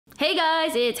Hey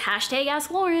guys, it's hashtag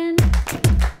AskLauren.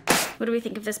 What do we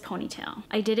think of this ponytail?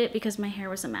 I did it because my hair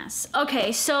was a mess.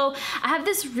 Okay, so I have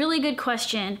this really good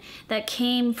question that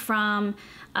came from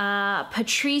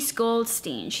Patrice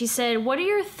Goldstein. She said, what are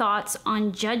your thoughts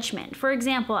on judgment? For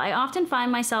example, I often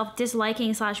find myself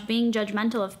disliking / being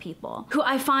judgmental of people who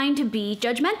I find to be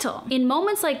judgmental. In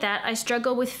moments like that, I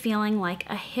struggle with feeling like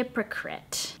a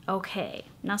hypocrite. Okay,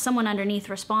 now someone underneath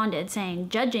responded saying,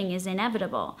 judging is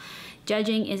inevitable.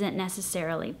 Judging isn't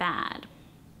necessarily bad.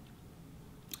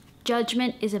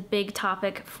 Judgment is a big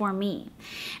topic for me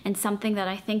and something that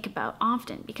I think about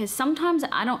often because sometimes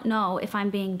I don't know if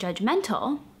I'm being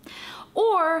judgmental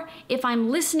or if I'm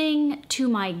listening to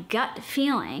my gut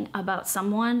feeling about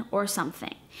someone or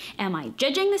something. Am I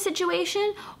judging the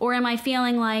situation or am I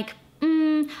feeling like,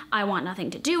 I want nothing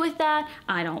to do with that,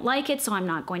 I don't like it, so I'm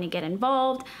not going to get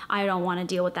involved, I don't want to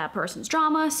deal with that person's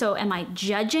drama, so am I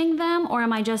judging them or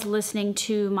am I just listening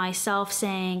to myself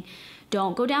saying,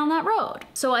 don't go down that road?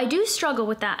 So I do struggle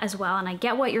with that as well, and I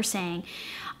get what you're saying.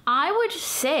 I would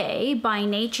say by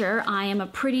nature, I am a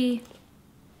pretty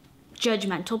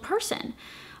judgmental person.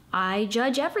 I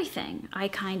judge everything. I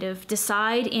kind of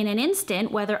decide in an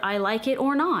instant whether I like it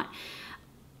or not.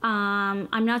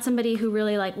 I'm not somebody who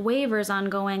really like wavers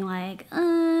on going like,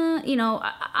 you know,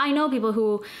 I know people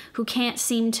who can't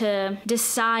seem to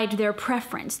decide their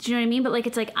preference. Do you know what I mean? But like,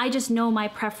 it's like, I just know my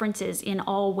preferences in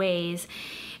all ways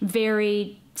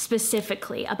very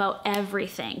specifically about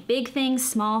everything. Big things,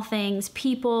 small things,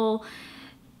 people,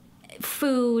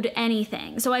 food,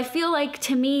 anything. So I feel like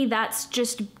to me that's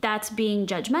being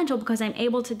judgmental because I'm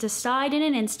able to decide in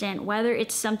an instant whether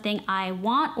it's something I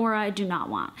want or I do not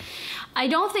want. I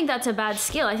don't think that's a bad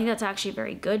skill. I think that's actually a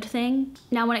very good thing.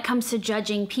 Now when it comes to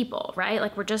judging people, right?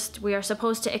 Like we are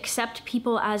supposed to accept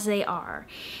people as they are,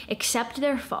 accept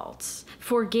their faults,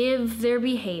 forgive their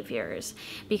behaviors,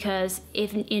 because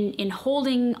if in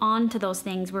holding on to those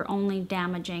things, we're only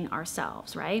damaging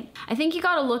ourselves, right? I think you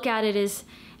gotta look at it as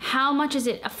how much is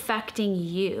it affecting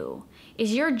you?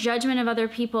 Is your judgment of other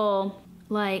people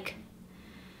like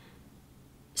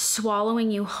swallowing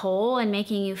you whole and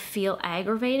making you feel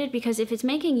aggravated? Because if it's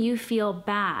making you feel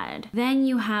bad, then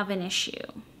you have an issue,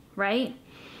 right?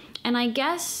 And I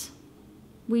guess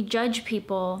we judge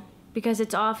people because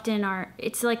it's often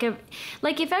it's like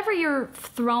if ever you're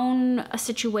thrown a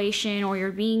situation or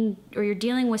you're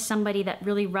dealing with somebody that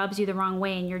really rubs you the wrong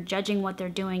way and you're judging what they're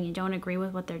doing, you don't agree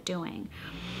with what they're doing.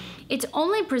 It's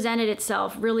only presented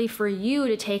itself really for you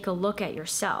to take a look at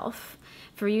yourself,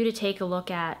 for you to take a look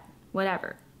at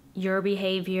whatever, your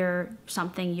behavior,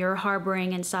 something you're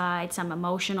harboring inside, some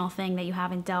emotional thing that you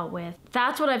haven't dealt with.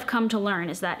 That's what I've come to learn,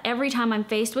 is that every time I'm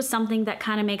faced with something that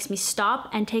kind of makes me stop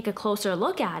and take a closer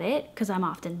look at it, because I'm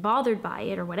often bothered by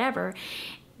it or whatever,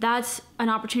 that's an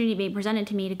opportunity being presented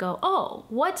to me to go, oh,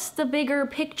 what's the bigger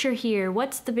picture here?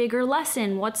 What's the bigger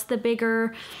lesson? What's the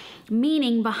bigger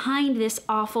meaning behind this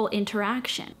awful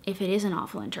interaction? If it is an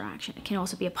awful interaction, it can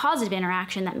also be a positive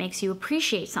interaction that makes you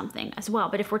appreciate something as well.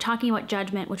 But if we're talking about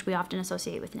judgment, which we often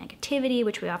associate with negativity,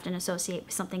 which we often associate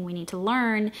with something we need to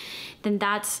learn, then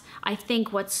that's, I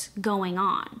think, what's going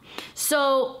on.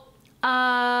 So,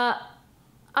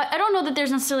 I don't know that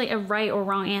there's necessarily a right or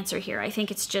wrong answer here. I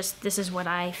think it's just, this is what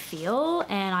I feel,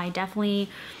 and I definitely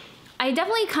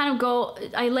kind of go,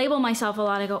 I label myself a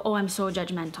lot. I go, oh, I'm so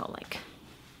judgmental. Like,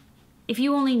 if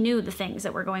you only knew the things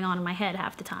that were going on in my head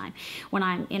half the time when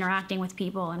I'm interacting with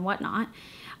people and whatnot.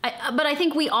 But I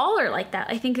think we all are like that.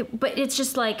 I think, but it's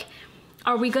just like,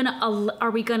 are we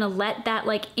gonna let that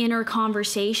like inner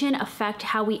conversation affect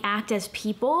how we act as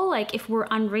people? Like if we're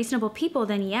unreasonable people,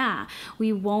 then yeah,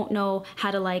 we won't know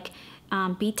how to like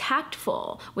be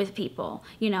tactful with people,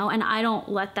 you know? And I don't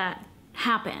let that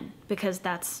happen because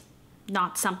that's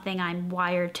not something I'm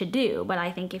wired to do. But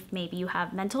I think if maybe you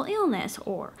have mental illness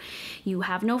or you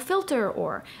have no filter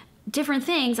or different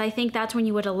things, I think that's when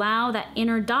you would allow that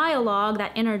inner dialogue,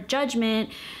 that inner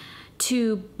judgment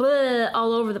to blah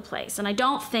all over the place. And I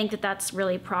don't think that that's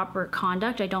really proper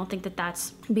conduct. I don't think that that's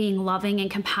being loving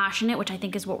and compassionate, which I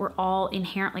think is what we're all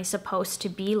inherently supposed to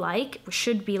be like,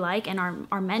 should be like, and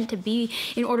are meant to be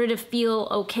in order to feel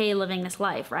okay living this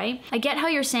life, right? I get how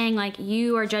you're saying like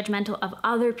you are judgmental of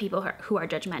other people who are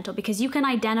judgmental because you can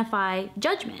identify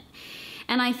judgment.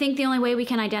 And I think the only way we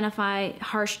can identify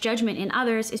harsh judgment in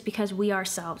others is because we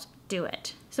ourselves do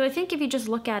it. So I think if you just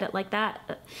look at it like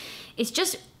that, it's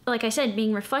just like I said,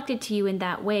 being reflected to you in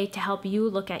that way to help you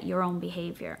look at your own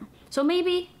behavior. So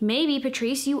maybe,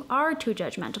 Patrice, you are too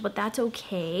judgmental, but that's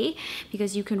okay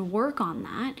because you can work on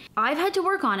that. I've had to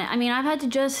work on it. I mean, I've had to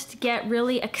just get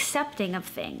really accepting of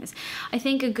things. I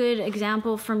think a good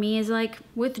example for me is like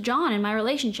with John in my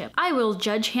relationship. I will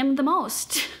judge him the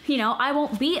most. You know, I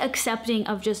won't be accepting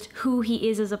of just who he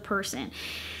is as a person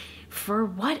for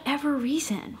whatever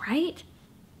reason, right?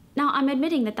 Now, I'm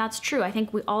admitting that that's true. I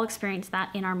think we all experience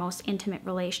that in our most intimate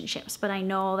relationships, but I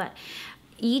know that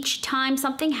each time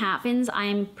something happens,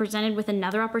 I'm presented with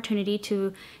another opportunity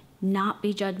to not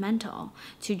be judgmental,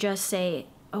 to just say,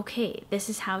 okay, this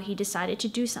is how he decided to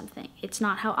do something. It's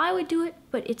not how I would do it,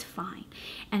 but it's fine.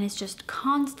 And it's just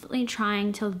constantly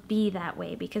trying to be that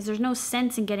way because there's no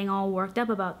sense in getting all worked up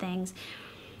about things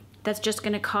that's just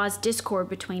going to cause discord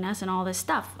between us and all this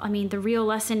stuff. I mean, the real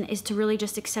lesson is to really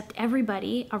just accept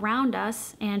everybody around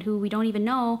us and who we don't even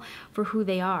know for who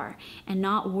they are and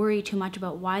not worry too much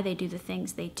about why they do the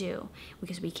things they do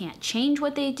because we can't change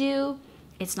what they do.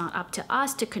 It's not up to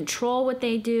us to control what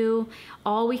they do.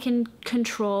 All we can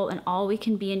control and all we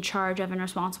can be in charge of and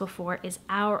responsible for is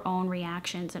our own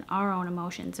reactions and our own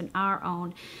emotions and our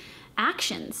own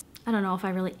actions. I don't know if I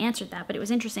really answered that, but it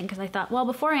was interesting because I thought, well,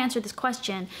 before I answer this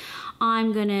question,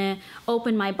 I'm gonna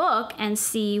open my book and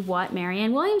see what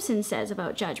Marianne Williamson says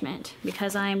about judgment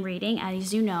because I'm reading,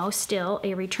 as you know, still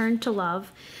A Return to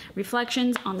Love,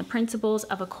 Reflections on the Principles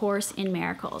of A Course in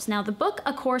Miracles. Now, the book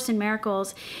A Course in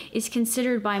Miracles is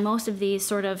considered by most of these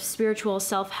sort of spiritual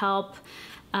self-help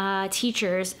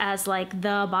teachers as like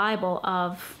the Bible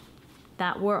of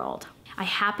that world. I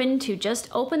happened to just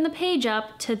open the page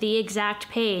up to the exact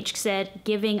page said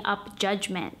giving up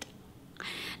judgment.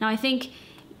 Now I think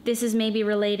this is maybe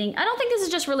relating, I don't think this is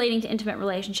just relating to intimate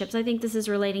relationships. I think this is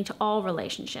relating to all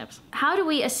relationships. How do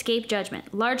we escape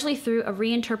judgment? Largely through a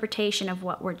reinterpretation of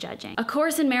what we're judging. A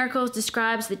Course in Miracles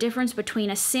describes the difference between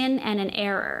a sin and an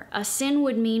error. A sin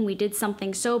would mean we did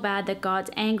something so bad that God's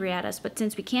angry at us, but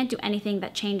since we can't do anything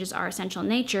that changes our essential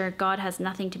nature, God has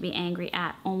nothing to be angry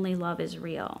at. Only love is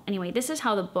real. Anyway, this is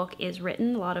how the book is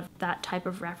written, a lot of that type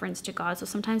of reference to God, so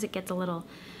sometimes it gets a little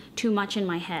too much in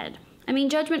my head. I mean,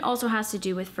 judgment also has to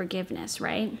do with forgiveness,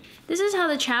 right? This is how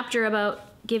the chapter about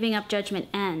giving up judgment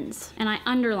ends, and I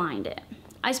underlined it.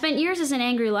 I spent years as an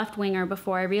angry left-winger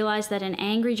before I realized that an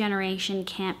angry generation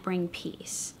can't bring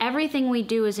peace. Everything we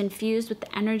do is infused with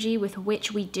the energy with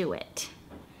which we do it.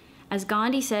 As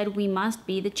Gandhi said, we must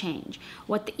be the change.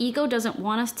 What the ego doesn't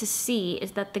want us to see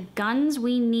is that the guns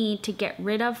we need to get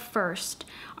rid of first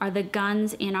are the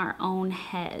guns in our own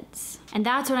heads. And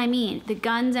that's what I mean. The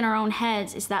guns in our own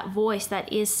heads is that voice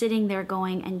that is sitting there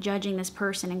going and judging this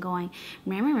person and going,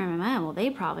 well, they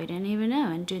probably didn't even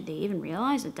know, and did they even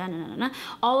realize it?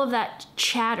 All of that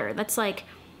chatter, that's like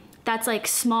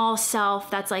small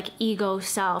self, that's like ego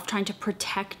self trying to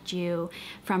protect you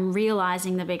from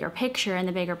realizing the bigger picture, and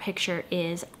the bigger picture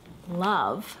is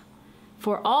love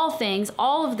for all things,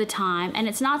 all of the time, and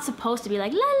it's not supposed to be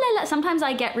like, la la la. Sometimes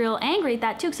I get real angry at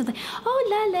that too, because I'm like,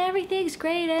 oh la la, everything's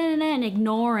great, and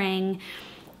ignoring,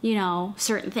 you know,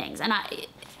 certain things. And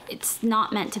it's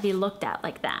not meant to be looked at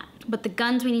like that. But the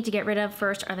guns we need to get rid of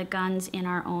first are the guns in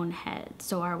our own head.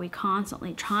 So are we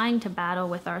constantly trying to battle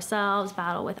with ourselves,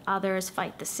 battle with others,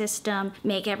 fight the system,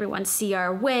 make everyone see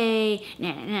our way,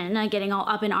 getting all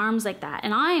up in arms like that?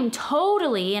 And I am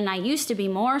totally, and I used to be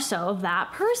more so,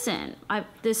 that person.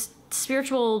 This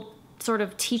spiritual sort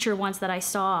of teacher once that I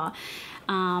saw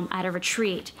at a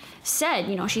retreat said,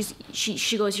 you know,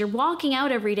 she goes, you're walking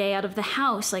out every day out of the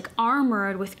house like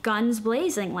armored with guns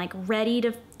blazing, like ready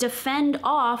to defend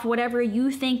off whatever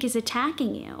you think is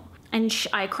attacking you. And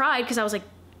I cried because I was like,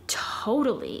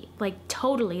 totally,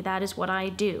 that is what I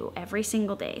do every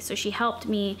single day. So she helped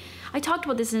me. I talked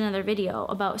about this in another video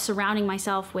about surrounding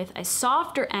myself with a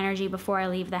softer energy before I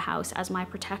leave the house as my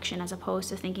protection, as opposed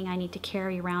to thinking I need to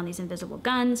carry around these invisible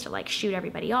guns to like shoot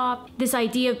everybody off. This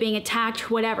idea of being attacked,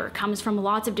 whatever, comes from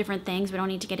lots of different things. We don't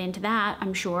need to get into that,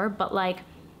 I'm sure, but like,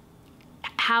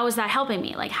 how is that helping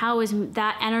me? Like, how is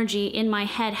that energy in my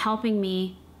head helping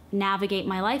me navigate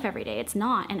my life every day? It's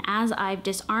not. And as I've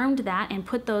disarmed that and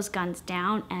put those guns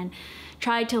down and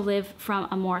tried to live from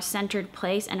a more centered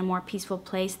place and a more peaceful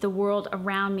place, the world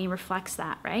around me reflects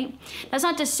that, right? That's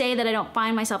not to say that I don't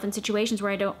find myself in situations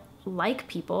where I don't like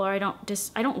people, or I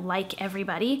don't like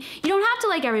everybody. You don't have to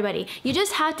like everybody. You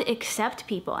just have to accept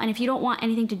people. And if you don't want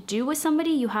anything to do with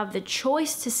somebody, you have the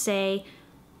choice to say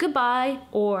goodbye,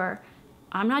 or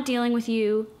I'm not dealing with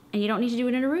you, and you don't need to do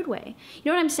it in a rude way. You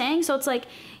know what I'm saying? So it's like,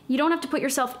 you don't have to put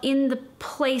yourself in the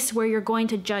place where you're going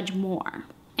to judge more.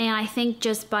 And I think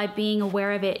just by being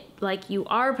aware of it like you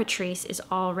are, Patrice, is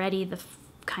already the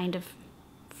kind of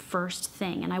first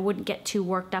thing. And I wouldn't get too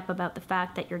worked up about the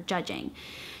fact that you're judging.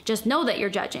 Just know that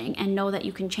you're judging and know that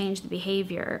you can change the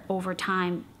behavior over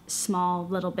time, small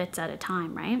little bits at a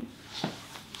time, right?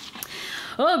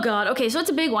 Oh God, okay, so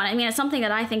it's a big one. I mean, it's something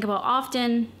that I think about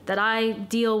often, that I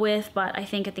deal with, but I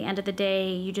think at the end of the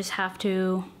day, you just have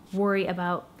to worry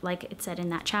about, like it said in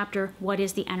that chapter, what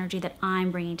is the energy that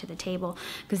I'm bringing to the table?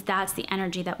 Because that's the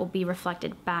energy that will be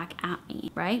reflected back at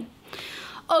me, right?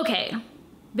 Okay.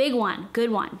 Big one, good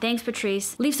one. Thanks,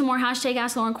 Patrice. Leave some more hashtag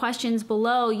AskLauren questions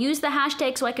below. Use the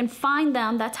hashtag so I can find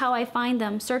them. That's how I find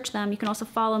them, search them. You can also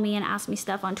follow me and ask me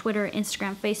stuff on Twitter,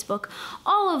 Instagram, Facebook,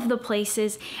 all of the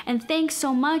places. And thanks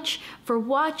so much for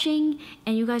watching.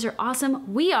 And you guys are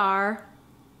awesome. We are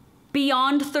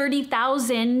beyond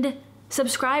 30,000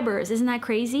 subscribers. Isn't that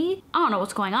crazy? I don't know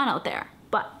what's going on out there,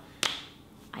 but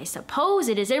I suppose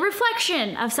it is a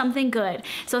reflection of something good.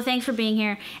 So thanks for being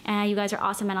here. You guys are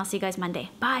awesome, and I'll see you guys Monday.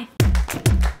 Bye.